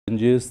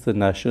challenges the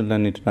national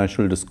and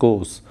international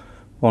discourse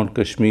on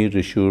Kashmir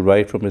issue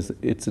right from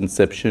its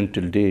inception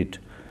till date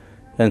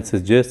and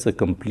suggests a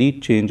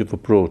complete change of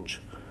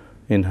approach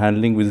in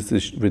handling with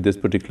this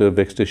particular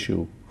vexed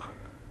issue.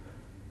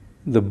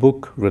 The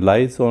book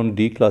relies on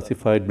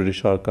declassified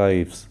British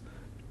archives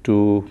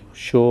to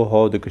show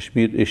how the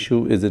Kashmir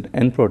issue is an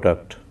end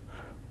product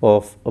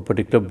of a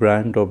particular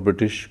brand of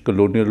British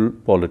colonial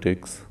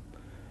politics.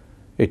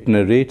 It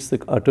narrates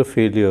the utter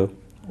failure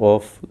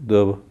of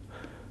the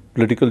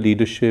political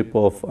leadership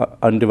of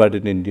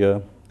undivided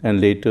India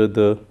and later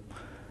the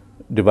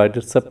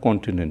divided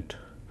subcontinent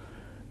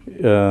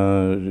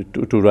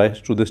to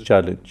rise to this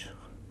challenge.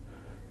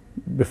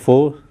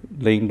 Before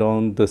laying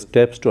down the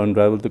steps to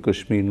unravel the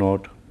Kashmir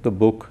Knot, the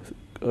book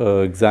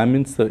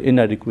examines the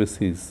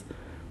inadequacies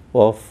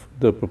of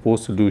the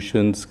proposed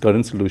solutions,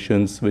 current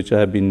solutions which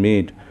have been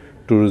made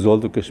to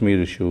resolve the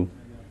Kashmir issue,